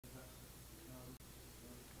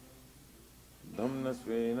Damna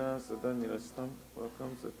Svena Sadanirastam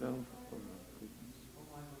Vakam Satam.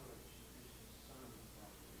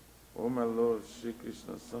 O my Lord, Sri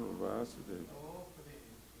Krishna, son of Vasudeva.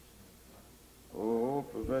 O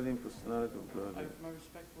pervading personality of God. I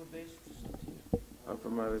offer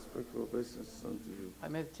my respectful obeisance unto you. I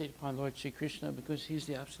meditate upon Lord Sri Krishna because He is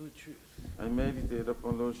the absolute truth. I meditate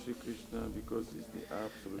upon Lord Sri Krishna because He is the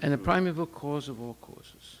absolute and the truth. primeval cause of all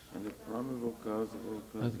causes. And the primeval cause of all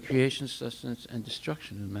causes. Of the creation, sustenance, and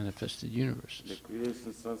destruction of manifested universes. The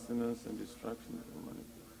creation, sustenance, and destruction of the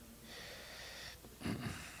manifested.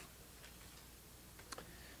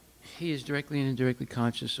 He is directly and indirectly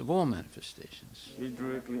conscious of all manifestations. He is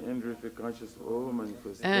directly and indirectly conscious of all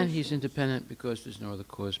manifestations. And He's independent because there's no other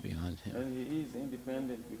cause beyond Him. And He is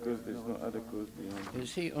independent because there's no other cause beyond Him.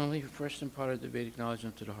 Is He only first imparted the Vedic knowledge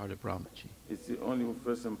unto the heart of Brahmaji? It's the only who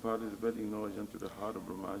first imparted the Vedic knowledge unto the heart of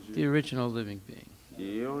Brahmaji. The original living being.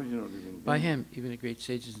 The original living being. By Him, even the great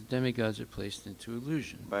sages and demigods are placed into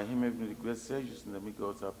illusion. By Him, even the great sages and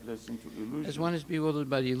demigods are placed into illusion. As one is bewildered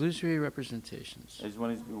by the illusory representations. As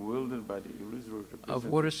one is bewildered by the illusory representations. Of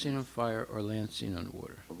water seen on fire or land seen on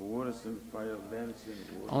water. Of water seen on fire, land seen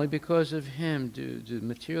on water. Only because of Him do the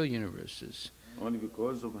material universes. Only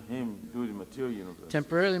because of Him do the material universe.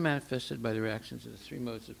 Temporarily manifested by the reactions of the three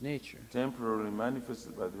modes of nature. Temporarily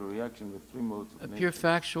manifested by the reaction of the three modes of nature. Appear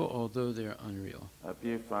factual, although they are unreal.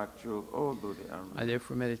 Appear factual, although they are unreal. I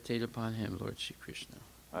therefore meditate upon Him, Lord Sri Krishna.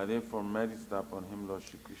 I therefore meditate upon Him, Lord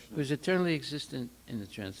Sri Krishna. Who is eternally existent in the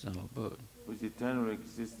transcendental abode. Who is eternal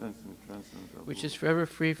existence in the transcendental abode. Which is forever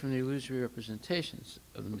free from the illusory representations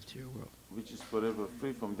of the material world. Which is forever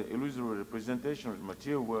free from the illusory representation of the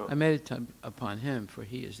material world. I meditate upon Him, for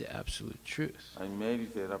He is the absolute truth. I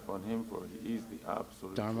meditate upon Him, for He is the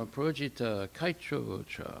absolute Dharma projita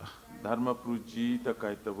kaitra. Dharma projita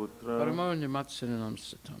kaitavutra. Paramo nirmatsaranam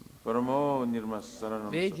satam. Paramo nirmatsaranam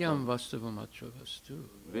satam. Vedyam vastavam atra vastu.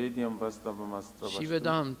 Vedyam vastavam atra vastu.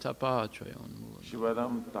 Shivadam tapa trayon.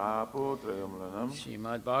 Shivadam tapo trayon.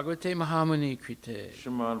 Srimad Bhagavate Mahamuni Krite.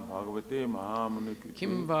 Srimad Bhagavate Mahamuni Krite.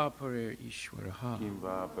 Kimva Parer Ishwaraha.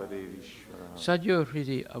 Kimva Parer Ishwaraha. Sadyo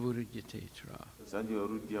Hridi Avuridyatetra. Sadyo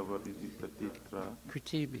Hridi Avuridyatetra.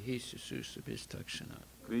 Kriti Bhi Sususabhistakshana.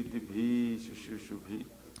 Kriti Bhi Sususabhi.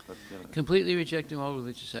 Completely rejecting all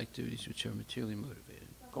religious activities which are materially motivated.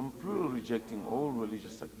 Completely rejecting all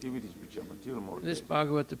religious activities which are materially motivated. This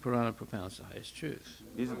Bhagavata Purana propounds the highest truth.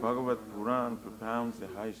 This Bhagavad Puran propounds the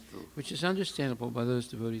highest truth. Which is understandable by those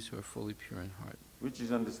devotees who are fully pure in heart. Which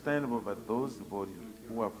is understandable by those devotees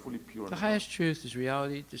who are fully pure in heart. The highest truth is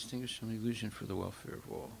reality distinguished from illusion for the welfare of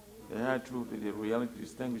all. The high truth is the reality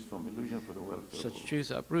distinguished from illusion for the welfare of all. Such truth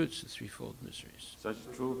uproots the threefold miseries. Such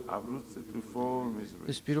truth uproots the threefold miseries.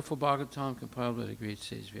 This beautiful Bhagavatam compiled by the great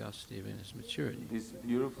sage Vyasadeva in his maturity. This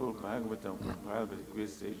beautiful Bhagavatam compiled by the great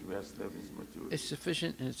sage Vyasadeva in his maturity. Is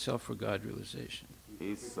sufficient in itself for God realization.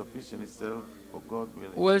 Is sufficient itself for God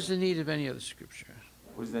realization. What is the need of any other scripture?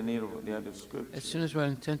 What is the need of the other scripture? As soon as one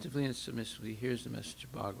attentively and submissively hears the message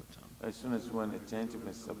of Bhagavatam. As soon as one attentively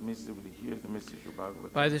and submissively hears the message of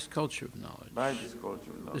Bhagavatam. By this culture of knowledge. By this culture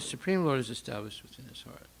of knowledge. The Supreme Lord is established within his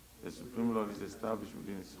heart. The Supreme Lord is established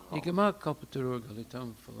within his heart. Nigama kalpataror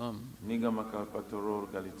galitam phalam. Nigama kalpataror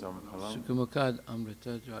galitam phalam. Sukamukad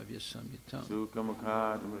amrita dravya samyitam.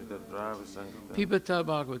 Sukamukad amrita dravya samyitam. Pibata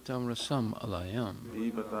bhagavatam rasam alayam.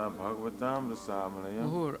 Pibata bhagavatam rasam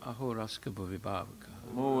alayam. Muhur ahoraska bhuvibhavaka.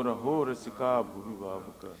 Muhur ahorasika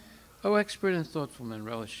bhuvibhavaka. O expert and thoughtful men,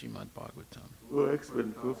 relish Srimad Bhagavatam. O expert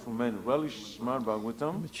and thoughtful men, relish Srimad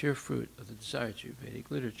Bhagavatam. The mature fruit of the desired tree of Vedic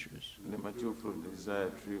literatures. The mature fruit of the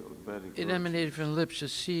desired tree of Vedic literatures. It emanated from the lips of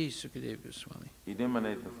C. Sukadeva Goswami. It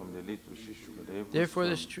emanated from the lips of Sri Sukadeva Goswami. Therefore,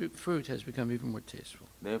 this fruit has become even more tasteful.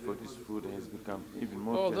 Therefore, this fruit has become even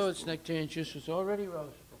more tasteful. Although its nectarian juice was already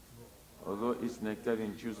relishable. Although its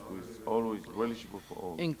nectarian juice was always relishable for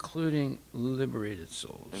all. Including liberated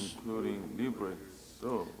souls. Including liberated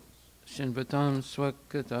souls. Shanvatam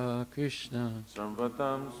Swakata Krishna.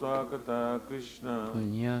 Shanvatam Swakata Krishna.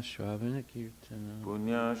 Punya Shravana Kirtana.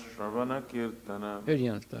 Punya Shravana Kirtana.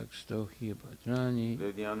 Hridyantaksto Hyabadrani.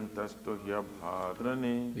 Hridyantaksto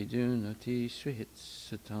Hyabadrani. Vidunati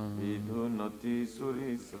Srihitsatam. Vidunati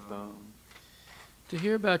Srihitsatam. To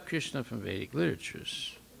hear about Krishna from Vedic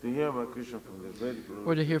literatures. To hear about Krishna from the Vedic literatures.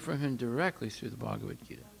 Or to hear from him directly through the Bhagavad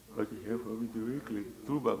Gita. But to hear from him directly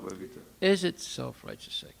through Bhagavad Gita. Is itself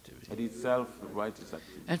righteous activity. It itself righteous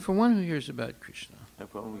activity. And for one who hears about Krishna. And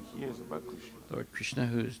for one who hears about Krishna. Lord Krishna,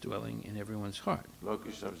 who is dwelling in everyone's heart. Lord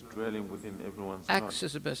Krishna is dwelling within everyone's heart. Acts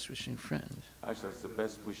as a best wishing friend. acts as the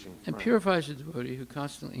best wishing and friend. purifies the devotee who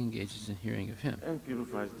constantly engages in hearing of him. And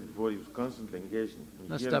purifies the devotee who's constantly engaged in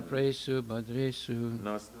Nasta hearing. presu badresu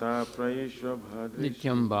Nasta prayesha bhadreshu.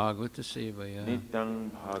 nityam bhagavata sevaya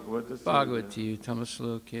Nityam bhagavata bhagavati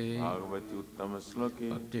uttamasloke Bhagavati uttamasloke.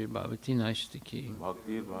 bhaktir bhavati naistiki.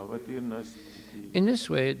 Bhaktir bhavati nastiti. In this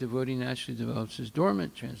way, a devotee naturally develops his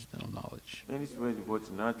dormant transcendental knowledge. In this way, the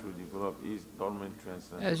devotee naturally develops his dormant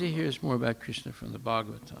transcendental. As he hears more about Krishna from the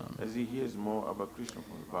Bhagavatam As he hears more about Krishna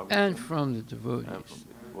from the Bhagavatam and from the and devotees, from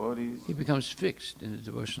the devotees, he becomes fixed in the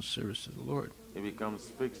devotional service of the Lord. he becomes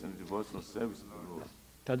fixed in devotional service of the Lord.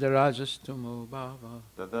 Tadarajastumo bhava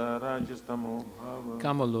Tada rajastamo bhava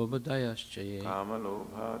kamalobhadayaschaye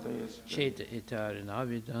kamalobhadayascha cheta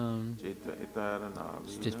itarinavidam cheta itaranavina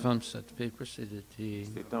stitvam sattve prasidati.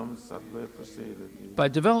 stitam sattva prasedati. By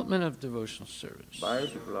development of devotional service, By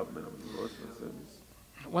development of devotional service,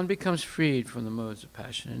 one becomes freed from the modes of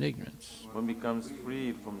passion and ignorance, one becomes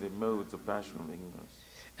freed from the modes of passion and ignorance.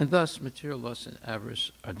 and thus material lust and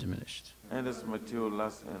avarice are diminished. And as material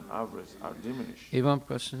lust and avarice are diminished. Evam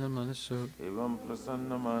prasanna manaso Evam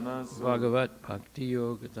prasanna manasa bhagavat bhakti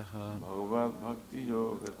yogataha bhagavat bhakti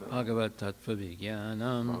yogata bhagavat tattva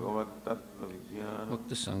vijnanam bhagavat tattva vijnana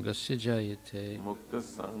mukta sangasya jayate. mukta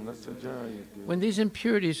sangasya jayate. When these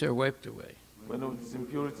impurities are wiped away, When all these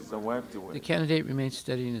impurities are wiped away, the candidate remains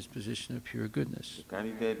steady in his position of pure goodness, the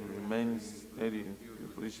candidate remains steady in the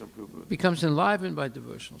position of pure good, becomes enlivened by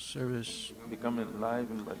devotional service, become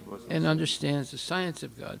enlivened by devotion, and understands the science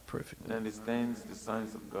of God and perfectly. understands the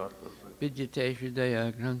science of God perfectly. Vidyate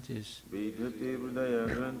hridaya grantis, Vidyate hridaya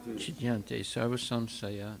grantis, chidyante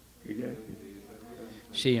sarvasamsaya,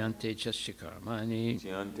 shiyante chasyakarmani,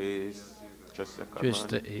 chyantes chasya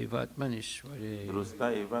drista karmani, evatmanishware.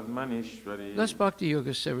 drusta evatmanishwari. Thus Bhakti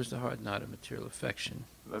Yoga severs the hard knot of material affection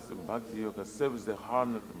Thus the Bhakti Yoga serves the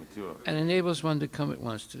hardness of the material and enables one to come at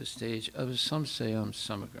once to the stage of samsayam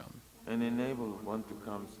samagram, and enable one to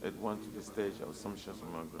come at once to the stage of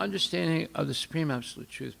samshasamagra, understanding of the Supreme Absolute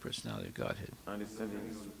Truth, Personality of Godhead. understanding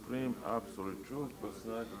the supreme absolute truth,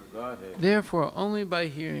 personality of Godhead. Therefore, only by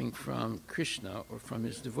hearing from Krishna or from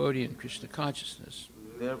his devotee in Krishna consciousness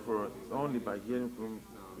Therefore, it's only by hearing from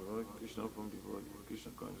Krishna, from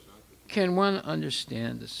Krishna consciousness, can one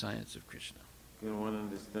understand the science of Krishna. can one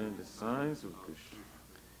understand the science of Krishna.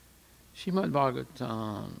 Srimad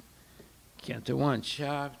Bhagvatam, Canto 1,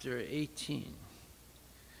 Chapter 18.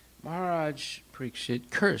 Maharaj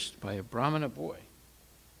Parikshit cursed by a Brahmana boy.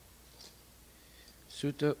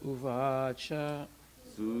 Sutta Uvacha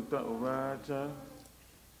Sutta Uvacha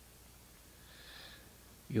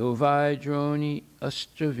Yovai Droni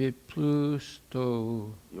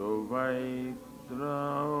Astraviplusto Yovai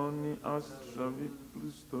Drauni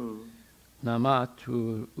Astraviplusto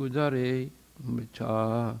Namatur Udare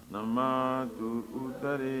Mrita Namatur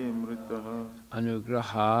Udare Mritaha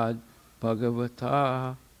Anugrahad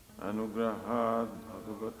Bhagavata Anugrahad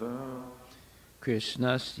Bhagavata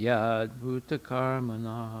Krishnas Yad Bhuta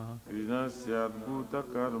Karmana. Krishnasyad Bhuta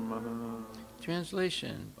Karmana.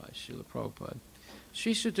 Translation by Srila Prabhupada.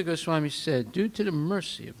 Sri Sutta Goswami said, due to the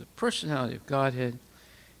mercy of the personality of Godhead,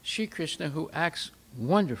 Sri Krishna, who acts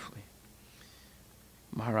wonderfully,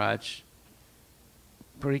 Maharaj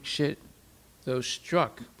Parikshit, though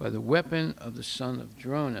struck by the weapon of the son of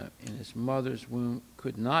Drona in his mother's womb,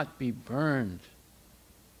 could not be burned.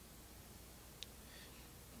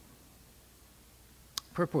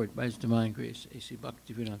 Purport by His Divine Grace, A.C.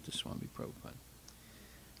 Bhaktivedanta Swami Prabhupada.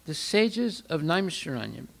 The sages of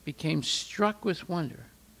Naimisharanya became struck with wonder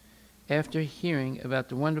after hearing about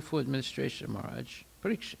the wonderful administration of Maharaj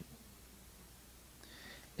Parikshit,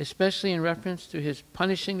 especially in reference to his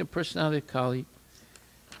punishing the personality of Kali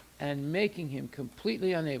and making him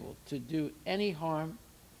completely unable to do any harm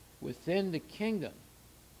within the kingdom.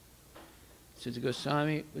 Sutta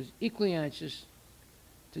Goswami was equally anxious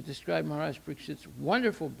to describe Maharaj Parikshit's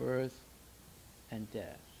wonderful birth and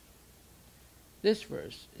death. This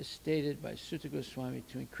verse is stated by Sutta Goswami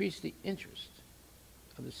to increase the interest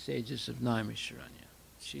of the sages of Naimisharanya.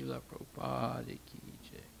 Srila Prabhupada ki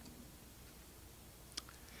jai.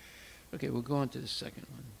 Okay, we'll go on to the second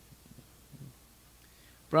one.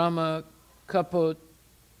 Brahma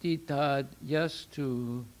kapotitad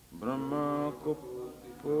yastu Brahma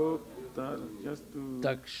Kopotad Yastu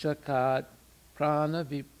dakshakat prana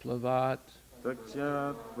viplavat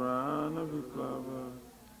Takshat Prana Viplava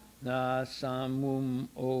na samum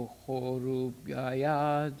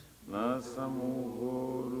ohorubhyayad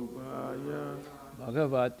Nasamoho Rubhaya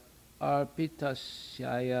bhagavat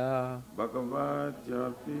arpitasyaya. Bhagavat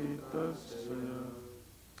Yarpitasya.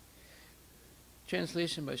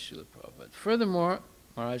 Translation by Srila Prabhupada. Furthermore,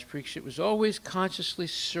 Maharaj Parikshit was always consciously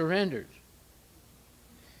surrendered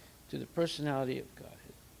to the personality of Godhead.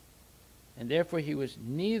 And therefore he was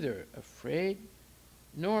neither afraid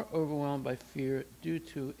nor overwhelmed by fear due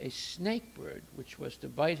to a snake bird which was to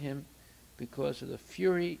bite him because of the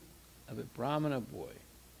fury of a Brahmana boy.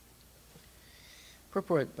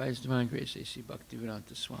 Purport by His Divine Grace A.C.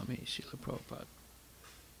 Bhaktivedanta Swami Srila Prabhupada.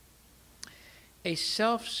 A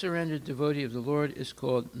self-surrendered devotee of the Lord is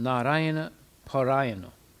called Narayana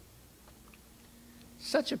Parayana.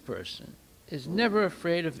 Such a person is never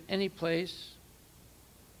afraid of any place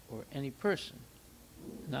or any person,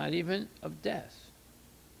 not even of death.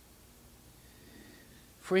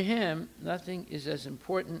 For him, nothing is as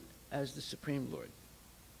important as the Supreme Lord.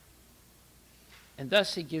 And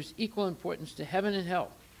thus he gives equal importance to heaven and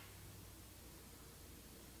hell.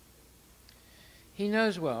 He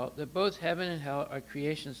knows well that both heaven and hell are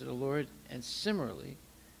creations of the Lord, and similarly,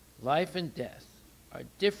 life and death are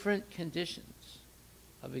different conditions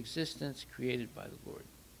of existence created by the Lord.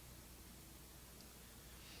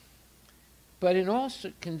 But in all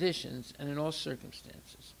conditions and in all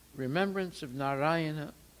circumstances, remembrance of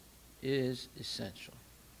Narayana is essential.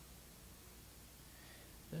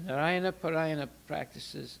 The Narayana Parayana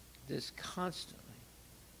practices this constantly.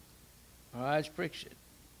 Maharaj Parikshit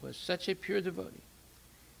was such a pure devotee.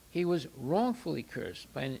 He was wrongfully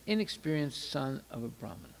cursed by an inexperienced son of a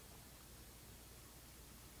Brahmana,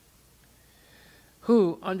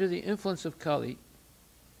 who, under the influence of Kali,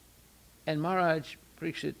 and Maharaj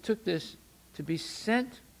Parikshit took this to be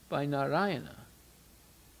sent by Narayana.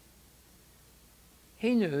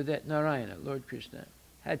 He knew that Narayana, Lord Krishna,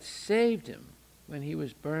 had saved him when he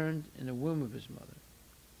was burned in the womb of his mother.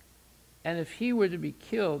 And if he were to be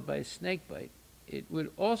killed by a snake bite, it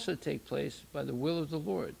would also take place by the will of the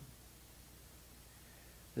Lord.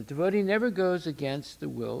 The devotee never goes against the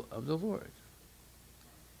will of the Lord.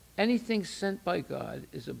 Anything sent by God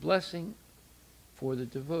is a blessing for the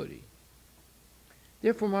devotee.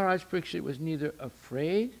 Therefore, Maharaj Parikshit was neither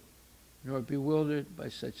afraid nor bewildered by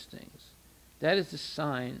such things. That is the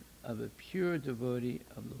sign of a pure devotee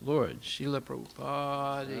of the Lord. Srila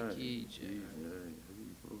Prabhupada ki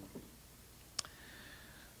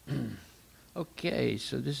jai. Okay,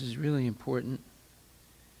 so this is really important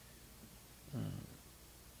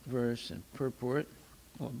verse and purport.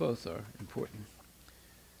 Well, both are important.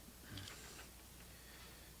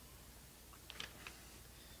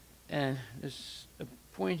 And there's a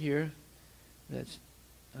point here that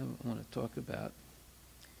I want to talk about.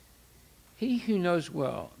 He who knows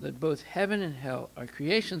well that both heaven and hell are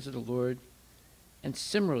creations of the Lord, and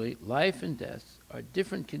similarly life and death are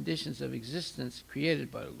different conditions of existence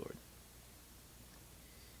created by the Lord.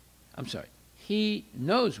 He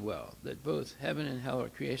knows well that both heaven and hell are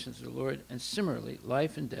creations of the Lord, and similarly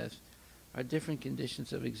life and death are different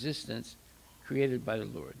conditions of existence created by the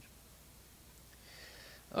Lord.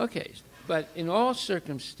 Okay, but in all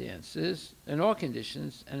circumstances, in all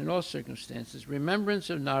conditions, and in all circumstances, remembrance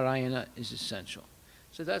of Narayana is essential.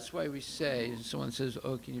 So that's why we say, if someone says,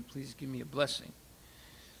 oh, can you please give me a blessing?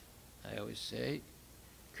 I always say,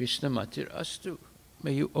 Krishna Matir Astu.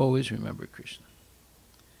 May you always remember Krishna.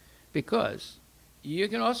 Because you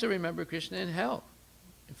can also remember Krishna in hell.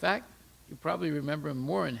 In fact, you probably remember him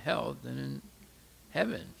more in hell than in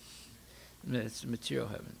heaven. It's material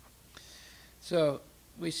heaven. So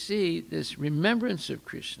we see this remembrance of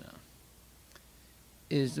Krishna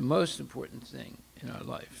is the most important thing in our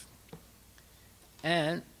life.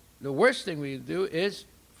 And the worst thing we do is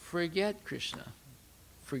forget Krishna,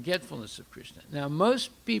 forgetfulness of Krishna. Now,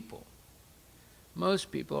 most people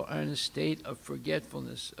are in a state of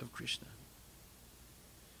forgetfulness of Krishna.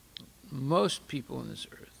 Most people on this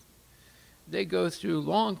earth. They go through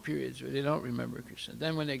long periods where they don't remember Krishna.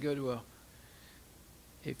 Then when they go to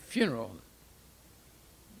a funeral,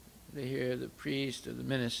 they hear the priest or the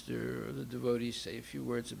minister or the devotee say a few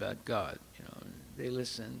words about God. You know, they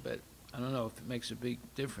listen, but I don't know if it makes a big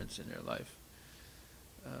difference in their life.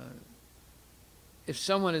 If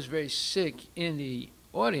someone is very sick in the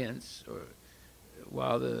audience, or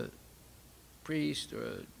while the priest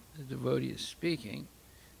or the devotee is speaking,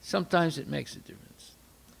 sometimes it makes a difference.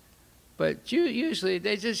 But usually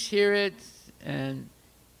they just hear it, and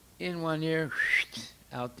in one ear,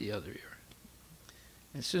 out the other ear.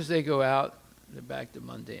 As soon as they go out, they're back to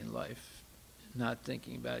mundane life, not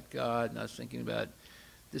thinking about God, not thinking about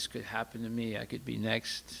this could happen to me, I could be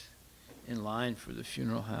next in line for the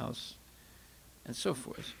funeral house, and so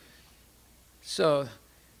forth. So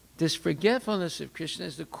this forgetfulness of Krishna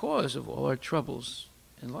is the cause of all our troubles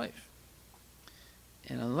in life.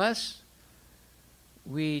 And unless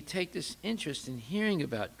we take this interest in hearing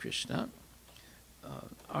about Krishna,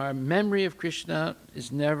 our memory of Krishna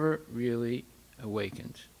is never really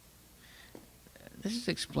awakened. This is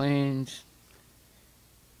explained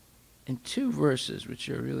in two verses, which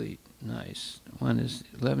are really nice. One is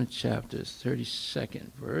 11th chapter,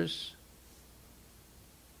 32nd verse.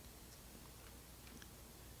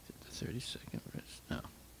 Is it the 32nd verse? No.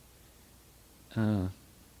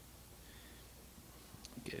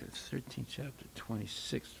 Okay, 13th chapter,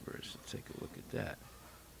 26th verse. Let's take a look at that.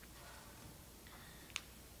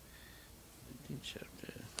 13th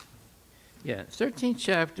chapter. Yeah, 13th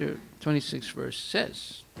chapter, 26th verse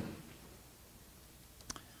says,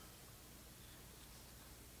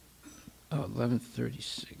 oh,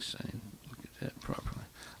 1136. I didn't look at that properly.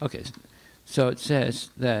 Okay, so it says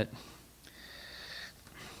that,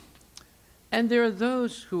 and there are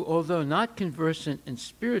those who, although not conversant in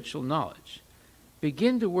spiritual knowledge,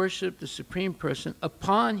 begin to worship the Supreme Person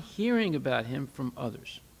upon hearing about him from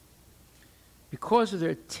others. Because of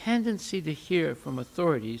their tendency to hear from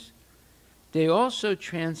authorities, they also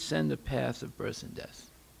transcend the path of birth and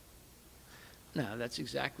death. Now, that's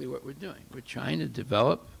exactly what we're doing. We're trying to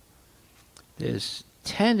develop this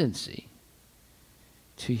tendency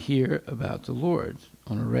to hear about the Lord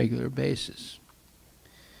on a regular basis.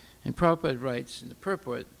 And Prabhupada writes in the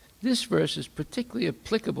purport, this verse is particularly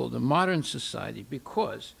applicable to modern society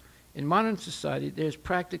because in modern society there's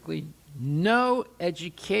practically no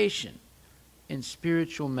education in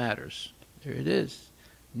spiritual matters. There it is.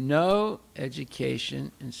 No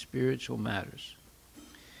education in spiritual matters.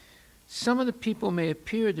 Some of the people may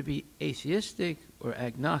appear to be atheistic or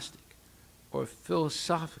agnostic or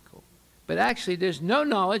philosophical, but actually there's no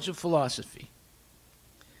knowledge of philosophy.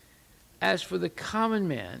 As for the common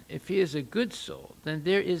man, if he is a good soul, then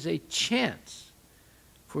there is a chance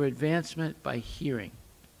for advancement by hearing.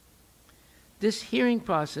 This hearing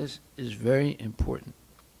process is very important.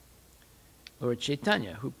 Lord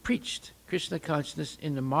Chaitanya, who preached Krishna consciousness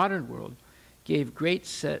in the modern world, gave great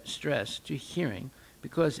stress to hearing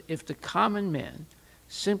because if the common man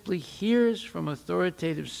simply hears from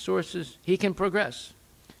authoritative sources, he can progress,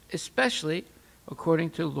 especially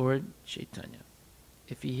according to Lord Chaitanya.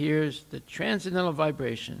 If he hears the transcendental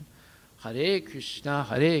vibration, Hare Krishna,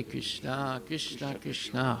 Krishna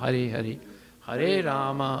Krishna, Hare Hare, Hare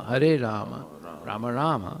Rama, Rama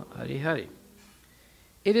Rama, Hare Hare.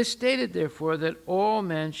 It is stated, therefore, that all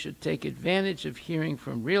men should take advantage of hearing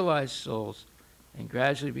from realized souls and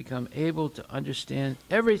gradually become able to understand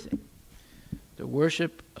everything. The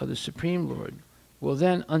worship of the Supreme Lord will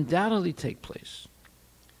then undoubtedly take place.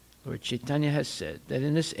 Lord Chaitanya has said that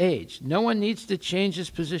in this age, no one needs to change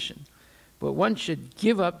his position, but one should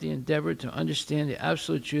give up the endeavor to understand the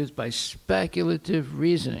absolute truth by speculative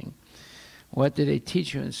reasoning. What did they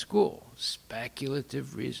teach you in school?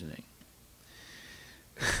 Speculative reasoning.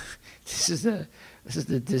 This is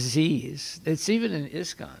the disease. It's even in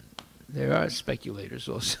ISKCON. There are speculators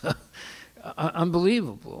also.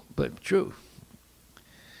 Unbelievable, but true.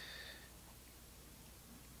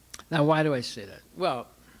 Now, why do I say that? Well,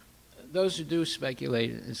 those who do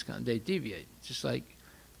speculate in ISKCON, they deviate. Just like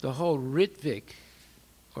the whole Ritvik,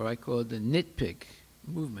 or I call it the nitpick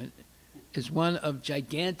movement, is one of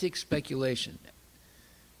gigantic speculation.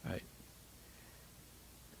 Right?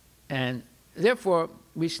 And therefore,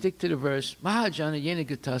 we stick to the verse, Mahajana Yena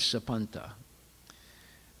Gata Sapanta,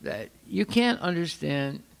 that you can't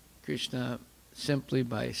understand Krishna simply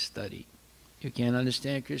by study. You can't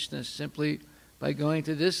understand Krishna simply by going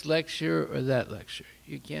to this lecture or that lecture.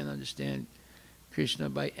 You can't understand Krishna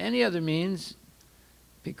by any other means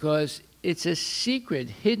because it's a secret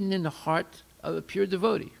hidden in the heart of a pure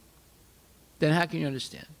devotee. Then how can you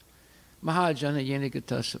understand? Mahajana Yena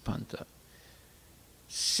Gata Sapanta.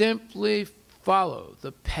 Simply follow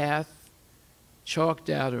the path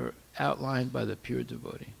chalked out or outlined by the pure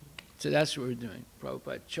devotee. So that's what we're doing.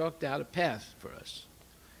 Prabhupada chalked out a path for us.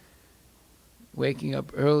 Waking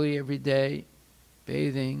up early every day,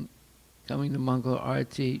 bathing, coming to Mangal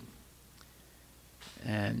Arati.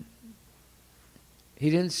 And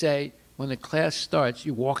he didn't say, when the class starts,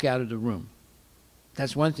 you walk out of the room.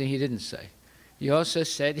 That's one thing he didn't say. He also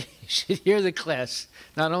said you should hear the class.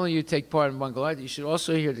 Not only you take part in Mangal Arati, you should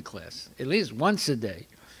also hear the class, at least once a day.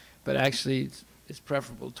 But actually, it's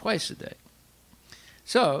preferable twice a day.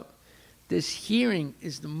 So, this hearing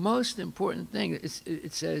is the most important thing.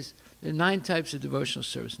 It says there are 9 types of devotional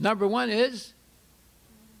service. Number 1 is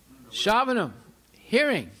Shravanam,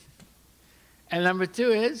 hearing. And number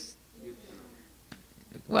 2 is,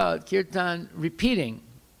 well, Kirtan, repeating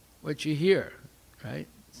what you hear, right?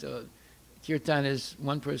 So Kirtan is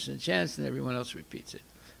one person chants and everyone else repeats it.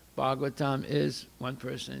 Bhagvatam is one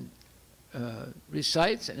person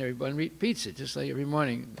recites and everyone repeats it, just like every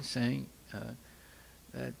morning saying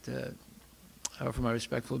that from our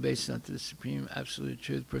respectful obeisance unto the Supreme Absolute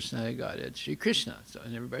Truth, Personality of Godhead, Sri Krishna. So,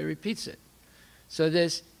 and everybody repeats it. So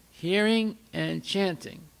this hearing and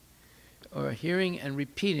chanting, or hearing and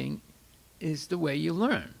repeating, is the way you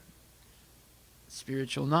learn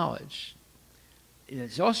spiritual knowledge.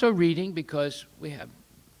 It's also reading, because we have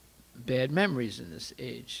bad memories in this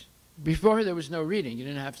age. Before, there was no reading. You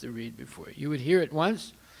didn't have to read before. You would hear it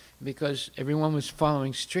once, because everyone was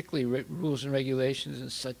following strictly rules and regulations in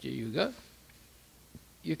Satya Yuga.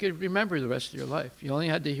 You could remember the rest of your life. You only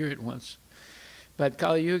had to hear it once. But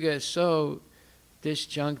Kali Yuga is so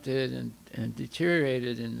disjuncted and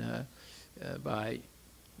deteriorated by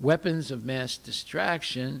weapons of mass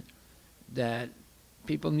distraction that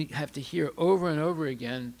people have to hear over and over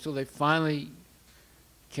again until they finally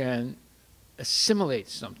can assimilate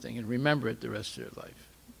something and remember it the rest of their life.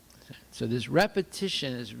 So this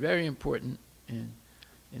repetition is very important in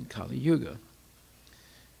Kali Yuga.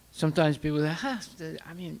 Sometimes people say,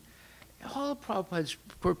 I mean, all of Prabhupada's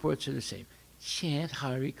purports are the same. Chant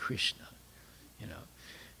Hare Krishna,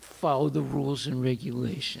 follow the rules and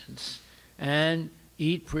regulations, and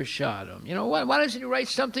eat prasadam. Why doesn't he write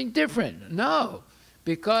something different? No,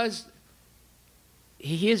 because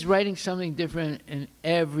he is writing something different in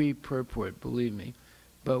every purport, believe me.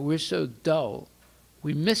 But we're so dull,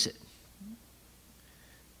 we miss it.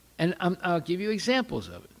 And I'll give you examples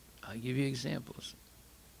of it. I'll give you examples.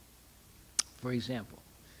 For example,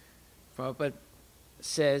 Prabhupada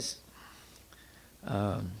says,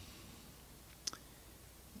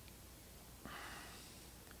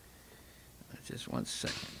 just one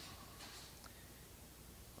second.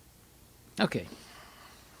 Okay.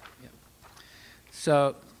 Yeah.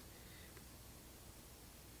 So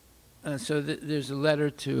there's a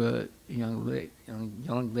letter to a young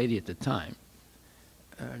lady at the time.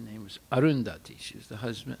 Her name was Arundhati. She was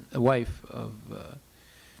the wife of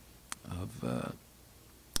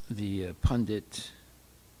the Pandit.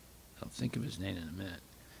 I'll think of his name in a minute.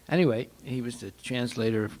 Anyway, he was the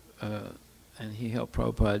translator, and he helped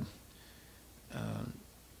Prabhupada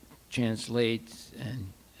translate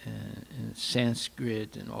and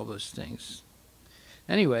Sanskrit and all those things.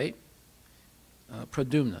 Anyway,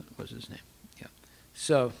 Pradyumna was his name. Yeah.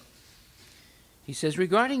 So he says,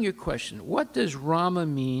 regarding your question, what does Rama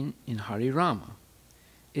mean in Hari Rama?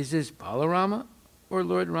 Is this Balarama or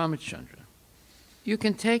Lord Ramachandra? You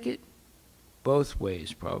can take it both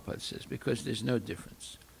ways, Prabhupada says, because there's no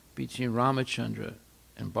difference between Ramachandra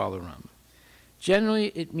and Balarama.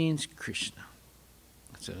 Generally, it means Krishna.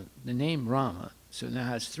 So the name Rama now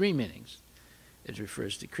has three meanings. It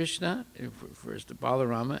refers to Krishna, it refers to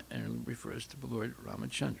Balarama, and it refers to Lord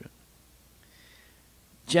Ramachandra.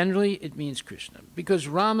 Generally, it means Krishna, because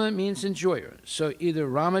Rama means enjoyer. So either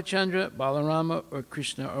Ramachandra, Balarama, or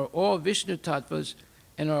Krishna are all Vishnu tattvas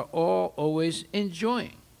and are all always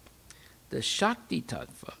enjoying. The Shakti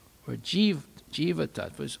tattva, or Jiva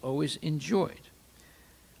tattva, is always enjoyed.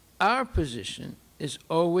 Our position is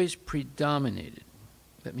always predominated.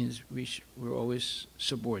 That means we're always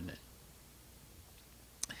subordinate.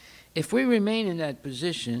 If we remain in that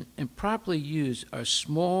position and properly use our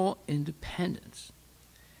small independence,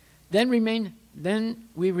 then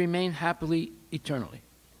we remain happily eternally.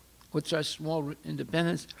 What's our small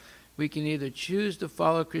independence? We can either choose to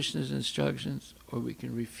follow Krishna's instructions or we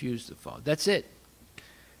can refuse to follow. That's it.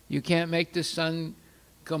 You can't make the sun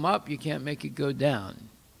come up. You can't make it go down.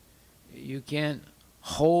 You can't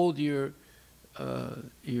hold your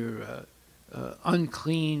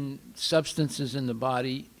unclean substances in the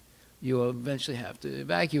body. You will eventually have to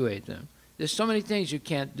evacuate them. There's so many things you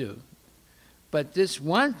can't do. But this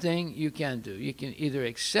one thing you can do. You can either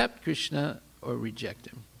accept Krishna or reject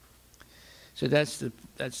him. So that's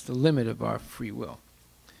the limit of our free will.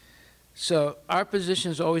 So our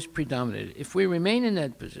position is always predominated. If we remain in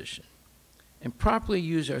that position and properly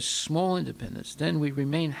use our small independence, then we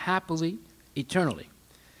remain happily, eternally.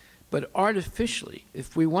 But artificially,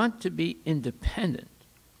 if we want to be independent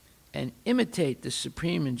and imitate the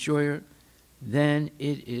supreme enjoyer, then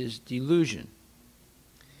it is delusion.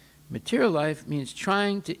 Material life means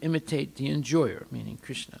trying to imitate the enjoyer, meaning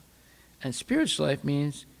Krishna. And spiritual life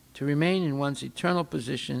means to remain in one's eternal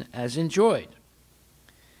position as enjoyed.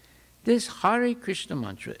 This Hare Krishna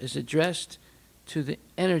mantra is addressed to the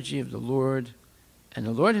energy of the Lord and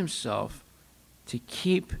the Lord himself to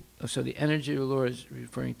keep, so the energy of the Lord is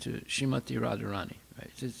referring to Srimati Radharani.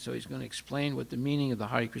 Right? So he's going to explain what the meaning of the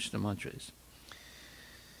Hare Krishna mantra is.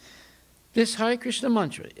 This Hare Krishna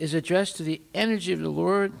mantra is addressed to the energy of the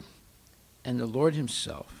Lord and the Lord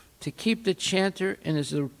himself to keep the chanter in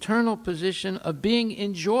his eternal position of being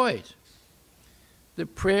enjoyed. The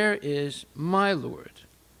prayer is, my Lord,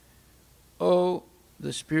 oh,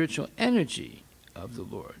 the spiritual energy of the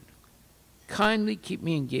Lord, kindly keep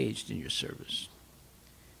me engaged in your service.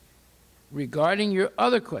 Regarding your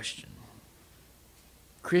other question,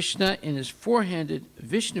 Krishna in his four-handed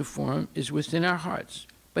Vishnu form is within our hearts,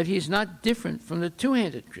 but he is not different from the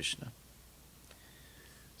two-handed Krishna.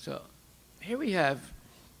 So here we have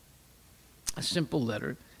a simple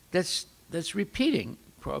letter that's repeating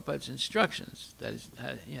Prabhupada's instructions that is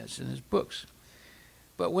yes, in his books.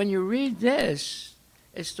 But when you read this,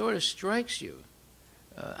 it sort of strikes you.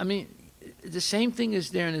 I mean, the same thing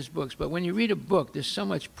is there in his books, but when you read a book, there's so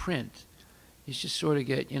much print, you just sort of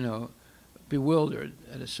get, bewildered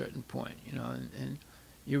at a certain point, and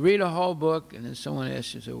you read a whole book, and then someone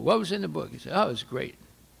asks you, so what was in the book? You say, oh, it was great.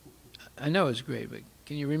 I know it's great, but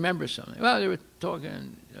can you remember something? Well, they were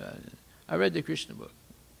talking, I read the Krishna book.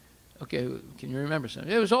 Okay, can you remember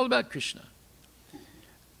something? It was all about Krishna.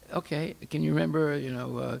 Okay, can you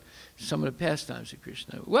remember, some of the pastimes of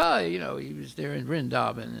Krishna? Well, he was there in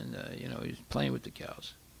Vrindavan, and, he was playing with the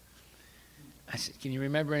cows. I said, can you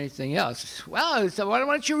remember anything else? Well, so why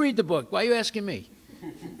don't you read the book? Why are you asking me?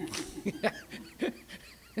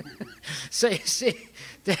 So you see,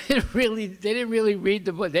 they didn't really read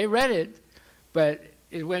the book. They read it, but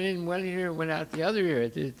it went in one ear, went out the other ear.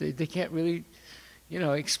 They can't really,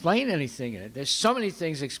 explain anything in it. There's so many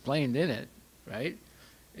things explained in it, right?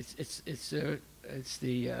 It's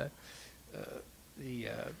the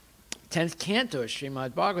 10th canto of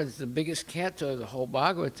Srimad Bhagavatam. It's the biggest canto of the whole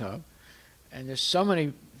Bhagavatam. And there's so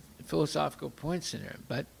many philosophical points in there,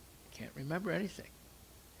 but can't remember anything.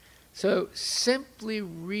 So simply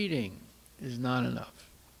reading is not enough.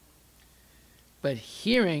 But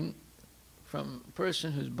hearing from a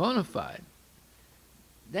person who's bona fide,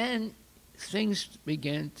 then things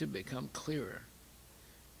begin to become clearer.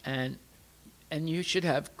 And you should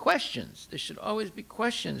have questions. There should always be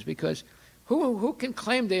questions, because who can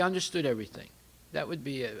claim they understood everything? That would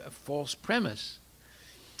be a false premise.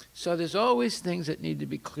 So there's always things that need to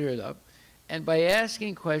be cleared up. And by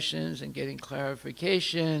asking questions and getting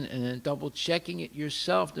clarification and then double checking it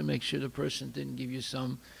yourself to make sure the person didn't give you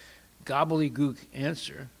some gobbledygook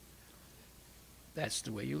answer, that's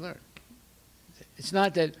the way you learn. It's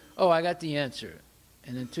not that, oh, I got the answer,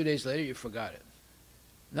 and then 2 days later you forgot it.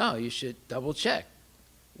 No, you should double check.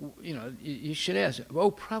 You should ask,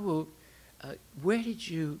 oh, Prabhu, where did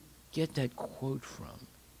you get that quote from?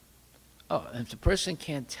 Oh, and if the person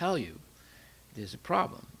can't tell you, there's a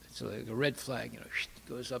problem. It's like a red flag,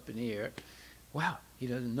 goes up in the air. Wow, he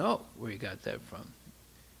doesn't know where he got that from.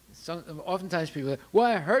 Oftentimes people are, well,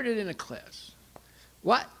 I heard it in a class.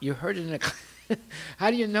 What? You heard it in a class?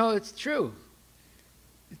 How do you know it's true?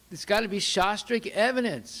 It's got to be Shastric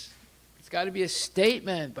evidence. It's got to be a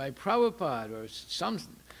statement by Prabhupada, or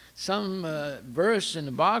some verse in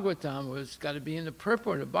the Bhagavatam was got to be in the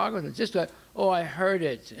purport of Bhagavatam. Just like, oh, I heard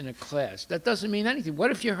it in a class. That doesn't mean anything.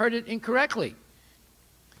 What if you heard it incorrectly?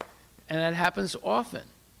 And that happens often.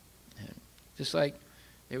 Just like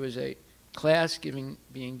there was a class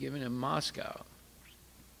being given in Moscow,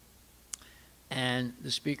 and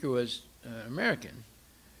the speaker was American,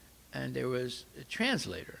 and there was a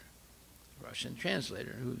translator, Russian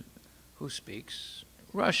translator, who speaks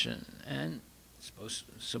Russian and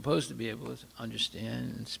supposed to be able to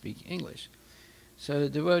understand and speak English. So the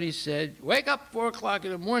devotee said, wake up 4 o'clock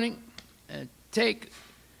in the morning and take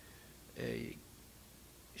a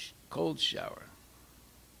cold shower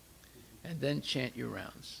and then chant your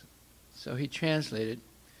rounds. So he translated,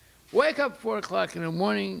 wake up 4 o'clock in the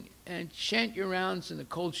morning and chant your rounds in the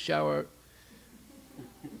cold shower.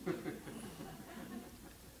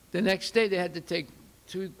 The next day they had to take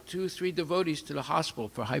three devotees to the hospital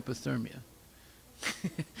for hypothermia.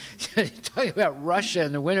 You're talking about Russia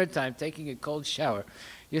in the wintertime taking a cold shower.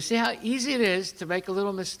 You see how easy it is to make a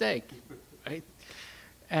little mistake, right?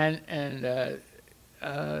 And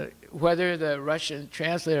whether the Russian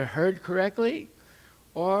translator heard correctly,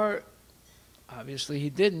 or obviously he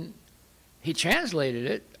didn't, he translated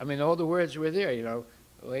it. I mean, all the words were there,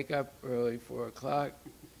 wake up early, 4 o'clock,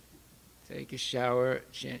 take a shower,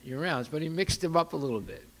 chant your rounds. But he mixed them up a little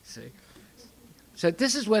bit, see? So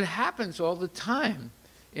this is what happens all the time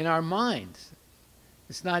in our minds.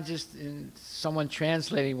 It's not just in someone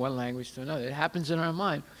translating one language to another. It happens in our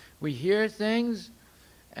mind. We hear things,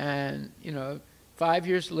 and 5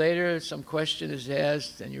 years later, some question is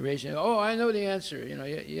asked, and you raise your hand. Oh, I know the answer.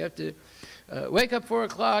 You have to wake up 4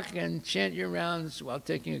 o'clock and chant your rounds while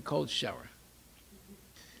taking a cold shower.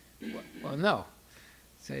 Well, no.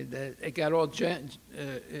 So that it got all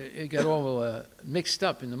mixed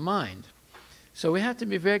up in the mind. So we have to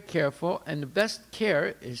be very careful, and the best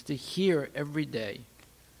care is to hear every day.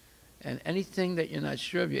 And anything that you're not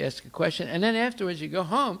sure of, you ask a question, and then afterwards you go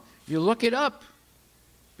home, you look it up.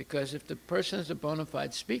 Because if the person is a bona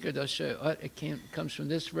fide speaker, they'll show it comes from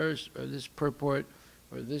this verse, or this purport,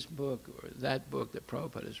 or this book, or that book that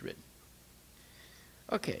Prabhupada has written.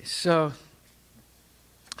 Okay, so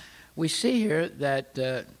we see here that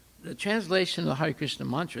the translation of the Hare Krishna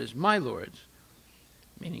mantra is, "My Lord,"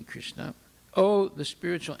 meaning Krishna, "Oh, the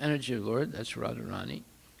spiritual energy of the Lord," that's Radharani,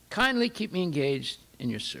 "kindly keep me engaged in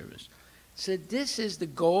your service." So this is the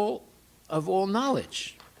goal of all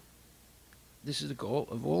knowledge. This is the goal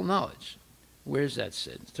of all knowledge. Where is that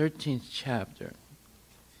said? 13th chapter,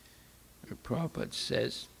 where Prabhupada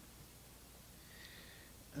says,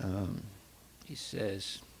 he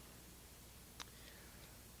says,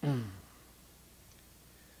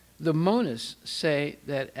 the monists say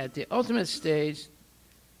that at the ultimate stage,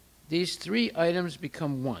 these three items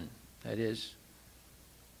become one. That is,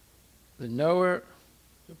 the knower,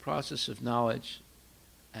 the process of knowledge,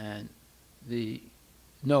 and the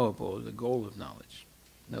knowable, the goal of knowledge.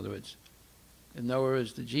 In other words, the knower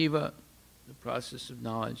is the jiva, the process of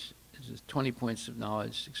knowledge is the 20 points of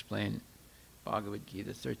knowledge explained Bhagavad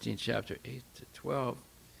Gita, 13th chapter, 8 to 12.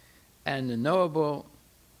 And the knowable,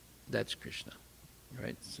 that's Krishna,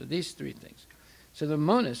 right? So these three things. So the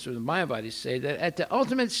monists, or the Mayavadis, say that at the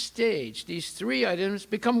ultimate stage, these three items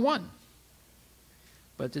become one.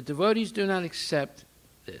 But the devotees do not accept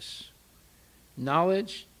this.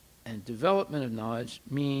 Knowledge and development of knowledge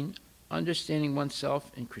mean understanding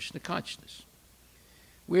oneself in Krishna consciousness.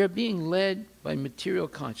 We are being led by material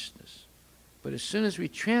consciousness, but as soon as we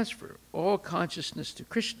transfer all consciousness to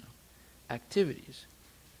Krishna activities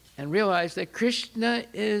and realize that Krishna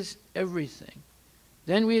is everything,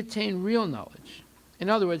 then we attain real knowledge. In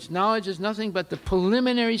other words, knowledge is nothing but the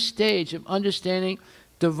preliminary stage of understanding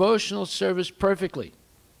devotional service perfectly.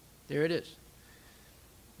 There it is.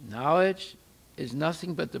 Knowledge is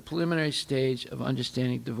nothing but the preliminary stage of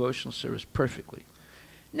understanding devotional service perfectly.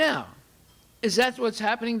 Now, is that what's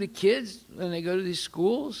happening to kids when they go to these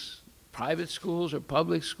schools, private schools or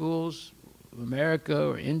public schools, America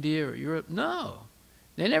or India or Europe? No.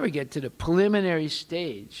 They never get to the preliminary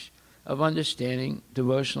stage of understanding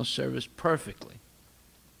devotional service perfectly.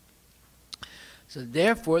 So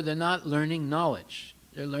therefore, they're not learning knowledge.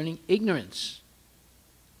 They're learning ignorance.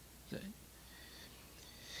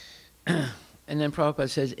 And then Prabhupada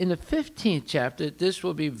says, in the 15th chapter, this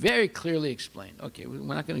will be very clearly explained. Okay, we're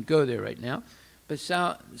not going to go there right now. But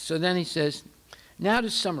so then he says, now to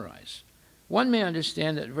summarize. One may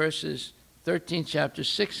understand that verses 13, chapter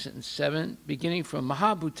 6 and 7, beginning from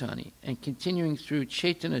Mahabhutani and continuing through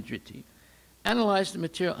Chaitanya Dhriti, analyze the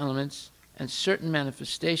material elements and certain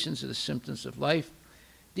manifestations of the symptoms of life.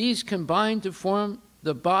 These combine to form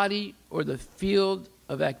the body or the field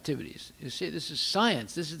of activities. You see, this is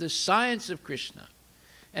science. This is the science of Krishna.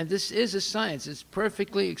 And this is a science. It's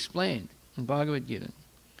perfectly explained in Bhagavad Gita.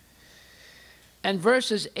 And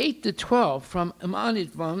verses 8 to 12 from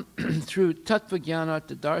Amanitvam through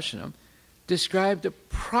Tattvajnanartha Darshanam describe the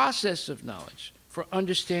process of knowledge for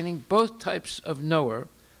understanding both types of knower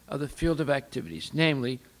of the field of activities,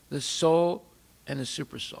 namely the soul and the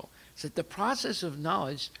supersoul. So the process of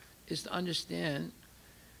knowledge is to understand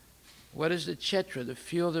what is the kshetra, the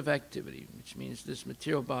field of activity, which means this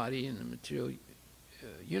material body and the material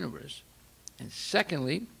universe. And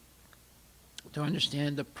secondly, to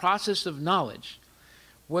understand the process of knowledge.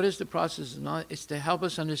 What is the process of knowledge? It's to help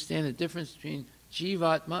us understand the difference between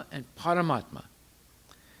Jivatma and Paramatma.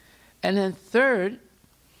 And then third,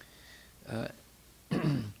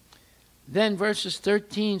 then verses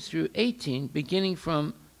 13 through 18, beginning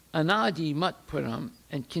from Anadi Matparam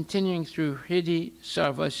and continuing through Hridi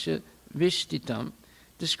Sarvasya Vishtitam,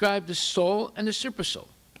 describe the soul and the supersoul.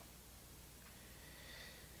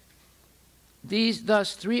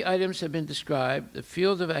 Thus, three items have been described: the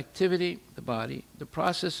field of activity, the body, the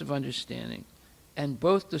process of understanding, and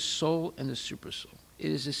both the soul and the supersoul.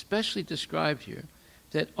 It is especially described here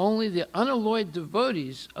that only the unalloyed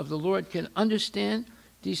devotees of the Lord can understand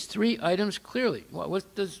these three items clearly.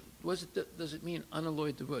 What does it mean,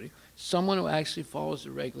 unalloyed devotee? Someone who actually follows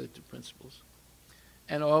the regulative principles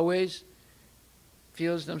and always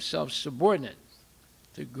feels themselves subordinate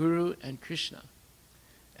to Guru and Krishna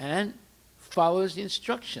and follows the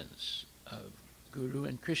instructions of Guru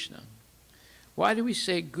and Krishna. Why do we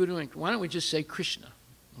say Guru and why don't we just say Krishna?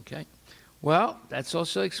 Okay? Well, that's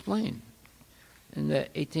also explained in the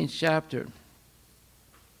 18th chapter,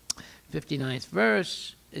 59th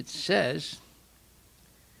verse. It says,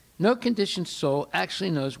 No conditioned soul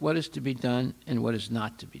actually knows what is to be done and what is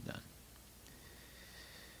not to be done.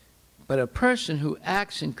 But a person who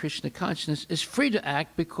acts in Krishna consciousness is free to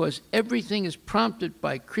act because everything is prompted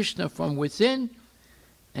by Krishna from within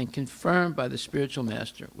and confirmed by the spiritual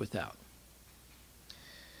master without.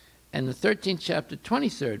 And the 13th chapter,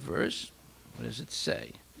 23rd verse, what does it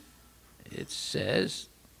say? It says,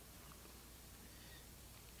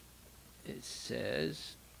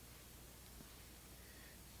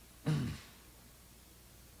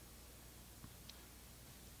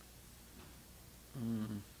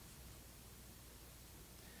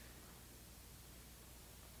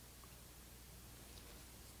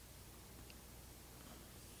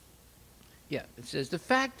 yeah, it says, the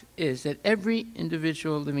fact is that every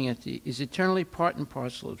individual living entity is eternally part and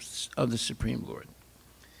parcel of the Supreme Lord.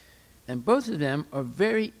 And both of them are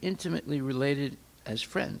very intimately related as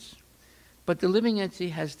friends. But the living entity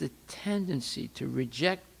has the tendency to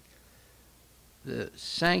reject the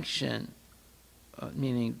sanction,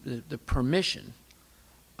 meaning the permission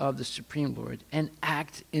of the Supreme Lord, and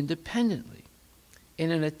act independently in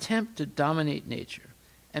an attempt to dominate nature.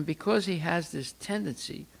 And because he has this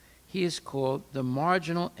tendency, he is called the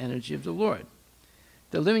marginal energy of the Lord.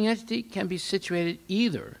 The living entity can be situated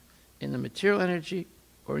either in the material energy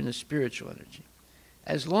or in the spiritual energy.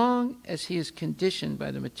 As long as he is conditioned by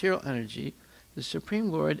the material energy, the Supreme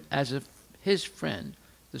Lord, as his friend,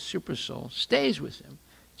 the Supersoul, stays with him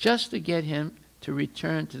just to get him to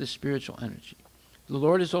return to the spiritual energy. The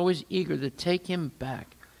Lord is always eager to take him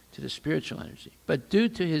back to the spiritual energy. But due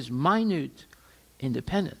to his minute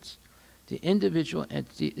independence, the individual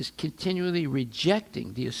entity is continually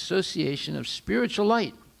rejecting the association of spiritual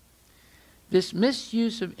light. This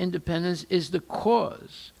misuse of independence is the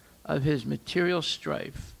cause of his material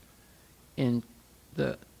strife in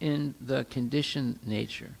the conditioned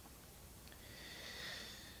nature.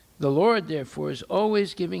 The Lord, therefore, is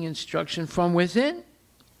always giving instruction from within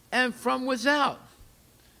and from without.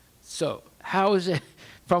 So, how is it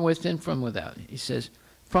from within, from without? He says,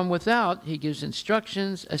 from without, he gives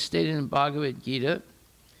instructions, as stated in Bhagavad Gita.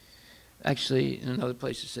 Actually, in another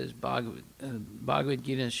place it says Bhagavad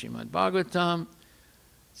Gita and Srimad Bhagvatam,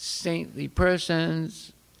 saintly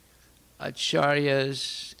persons,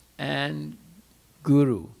 acharyas, and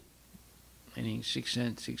guru, meaning six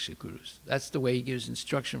gurus. That's the way he gives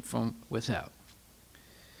instruction from without.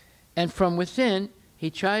 And from within,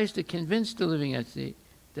 he tries to convince the living entity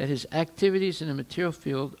that his activities in the material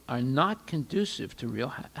field are not conducive to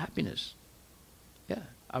real happiness. Yeah.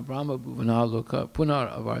 Abrahma bhuvana loka punar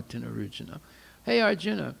avartina rujana. Hey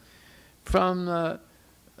Arjuna, from the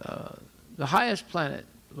highest planet,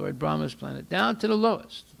 Lord Brahma's planet, down to the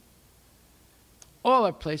lowest, all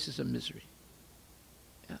are places of misery.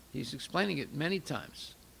 Yeah. He's explaining it many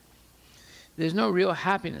times. There's no real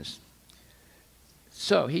happiness.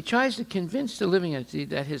 So he tries to convince the living entity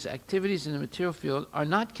that his activities in the material field are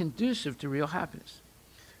not conducive to real happiness.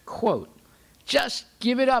 Quote, just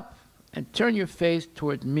give it up and turn your face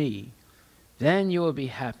toward me, then you will be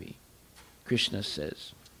happy, Krishna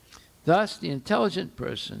says. Thus, the intelligent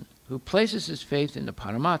person who places his faith in the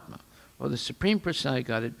Paramatma, or the Supreme Personality of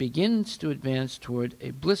Godhead, begins to advance toward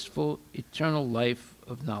a blissful, eternal life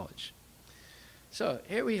of knowledge. So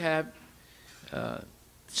here we have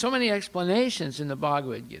so many explanations in the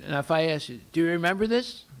Bhagavad Gita. And if I ask you, do you remember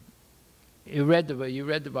this? You read the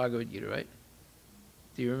Bhagavad Gita, right?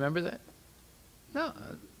 Do you remember that? No.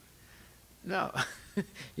 No.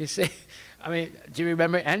 You say, I mean, do you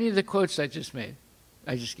remember any of the quotes I just made?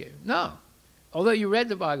 I just gave. No. Although you read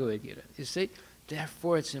the Bhagavad Gita. You see,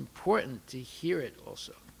 therefore it's important to hear it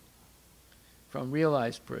also from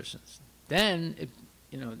realized persons. Then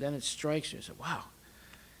it strikes you and say, wow,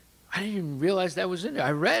 I didn't even realize that was in there.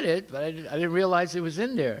 I read it, but I didn't realize it was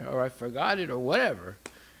in there, or I forgot it, or whatever.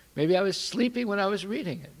 Maybe I was sleeping when I was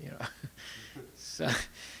reading it, So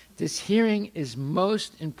this hearing is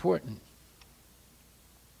most important.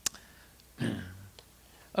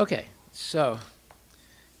 Okay, so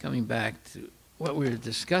coming back to what we were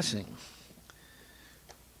discussing.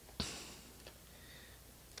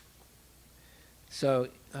 So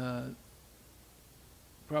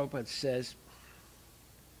Prabhupada says,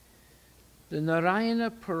 the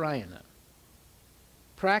Narayana Parayana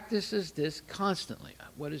practices this constantly.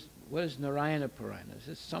 What is Narayana Parayana? This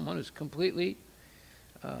is someone who's completely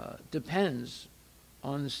depends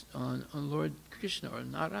on Lord Krishna or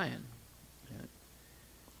Narayan. Yeah.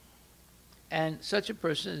 And such a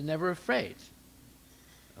person is never afraid.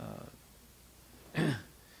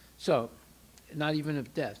 So, not even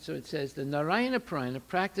of death. So it says the Narayana Parayana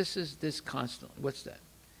practices this constantly. What's that?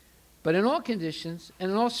 But in all conditions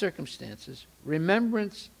and in all circumstances,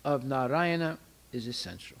 remembrance of Narayana is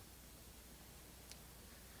essential.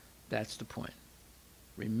 That's the point.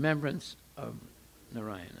 Remembrance of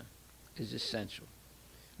Narayana is essential.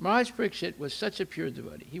 Maharaj Parikshit was such a pure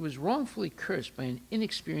devotee. He was wrongfully cursed by an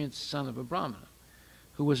inexperienced son of a Brahmana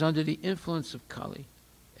who was under the influence of Kali.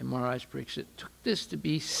 And Maharaj Parikshit took this to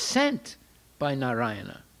be sent by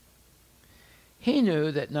Narayana. He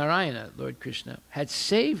knew that Narayana, Lord Krishna, had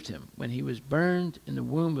saved him when he was burned in the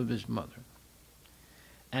womb of his mother.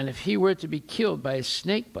 And if he were to be killed by a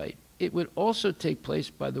snake bite, it would also take place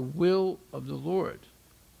by the will of the Lord.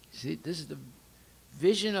 See, this is the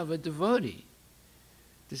vision of a devotee.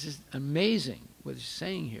 This is amazing what he's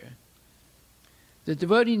saying here. The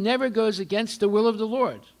devotee never goes against the will of the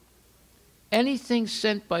Lord. Anything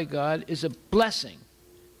sent by God is a blessing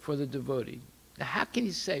for the devotee. Now, how can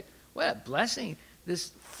you say, what a blessing?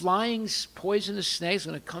 This flying poisonous snake is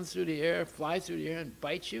going to come through the air, fly through the air, and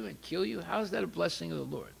bite you and kill you? How is that a blessing of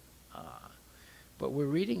the Lord? But we're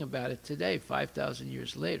reading about it today, 5,000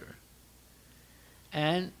 years later.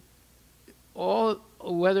 And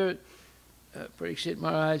whether Parikshit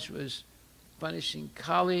Maharaj was punishing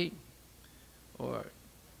Kali, or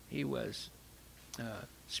he was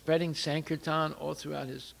spreading Sankirtan all throughout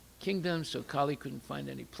his kingdom so Kali couldn't find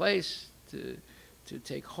any place to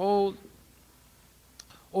take hold,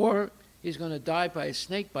 or he's going to die by a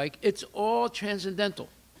snake bite, it's all transcendental.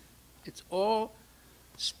 It's all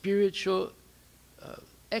spiritual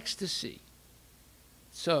ecstasy.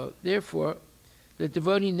 So, therefore, the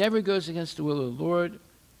devotee never goes against the will of the Lord.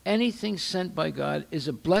 Anything sent by God is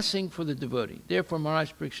a blessing for the devotee. Therefore,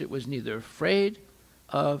 Maharaj Parikshit was neither afraid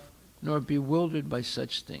of nor bewildered by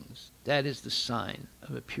such things. That is the sign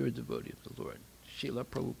of a pure devotee of the Lord. Srila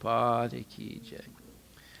Prabhupada ki jai.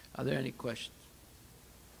 Are there any questions?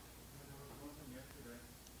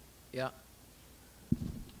 Yeah.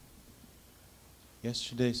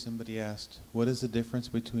 Yesterday somebody asked, what is the difference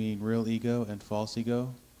between real ego and false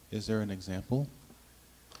ego? Is there an example?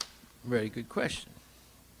 Very good question.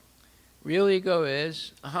 Real ego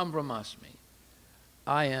is Aham Brahmasmi.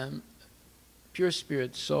 I am pure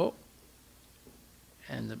spirit soul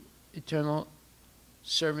and the eternal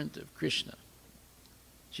servant of Krishna.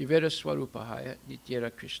 Jivera Swarupahaya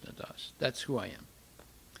Nityera Krishna Das. That's who I am.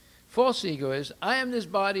 False ego is, I am this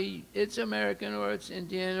body, it's American or it's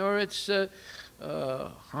Indian or it's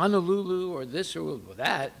Honolulu or this or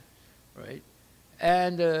that, right?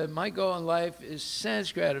 And my goal in life is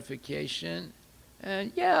sense gratification.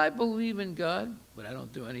 And yeah, I believe in God, but I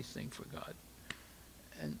don't do anything for God.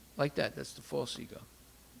 And like that, that's the false ego.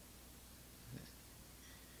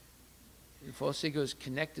 The false ego is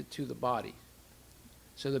connected to the body.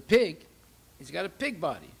 So the pig, he's got a pig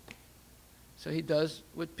body. So he does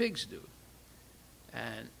what pigs do.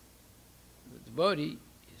 And the devotee,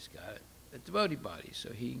 he's got a devotee body.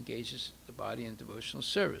 So he engages the body in devotional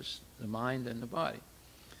service, the mind and the body.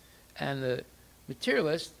 And the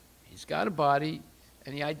materialist, he's got a body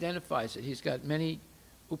and he identifies it. He's got many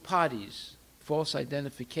upadis, false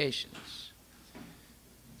identifications.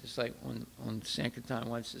 Just like on Sankirtan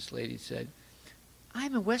once, this lady said,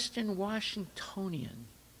 I'm a Western Washingtonian.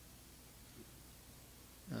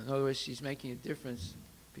 In other words, she's making a difference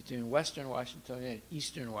between Western Washingtonian and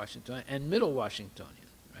Eastern Washingtonian and Middle Washingtonian,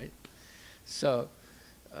 right? So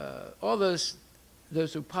all those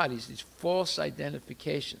upadis, these false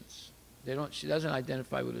identifications, she doesn't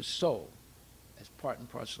identify with her soul as part and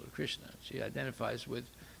parcel of Krishna. She identifies with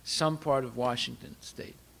some part of Washington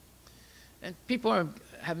state. And people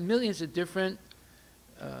have millions of different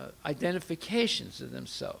identifications of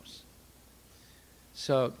themselves.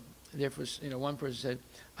 So, therefore, one person said,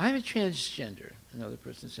 I'm a transgender. Another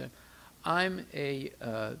person said, I'm a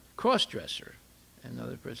cross-dresser.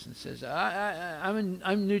 Another person says,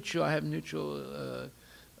 I'm neutral. I have neutral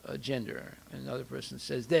gender. Another person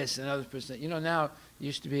says this. Another person, now it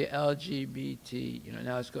used to be LGBT.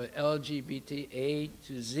 Now it's called LGBT A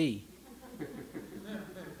to Z.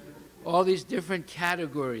 All these different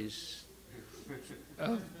categories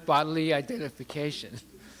of bodily identification.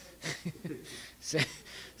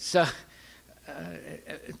 So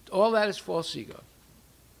all that is false ego.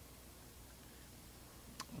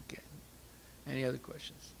 Okay. Any other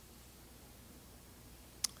questions?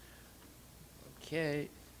 Okay.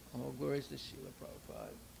 All glories to Srila Prabhupada.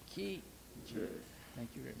 Ki. Thank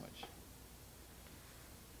you very much.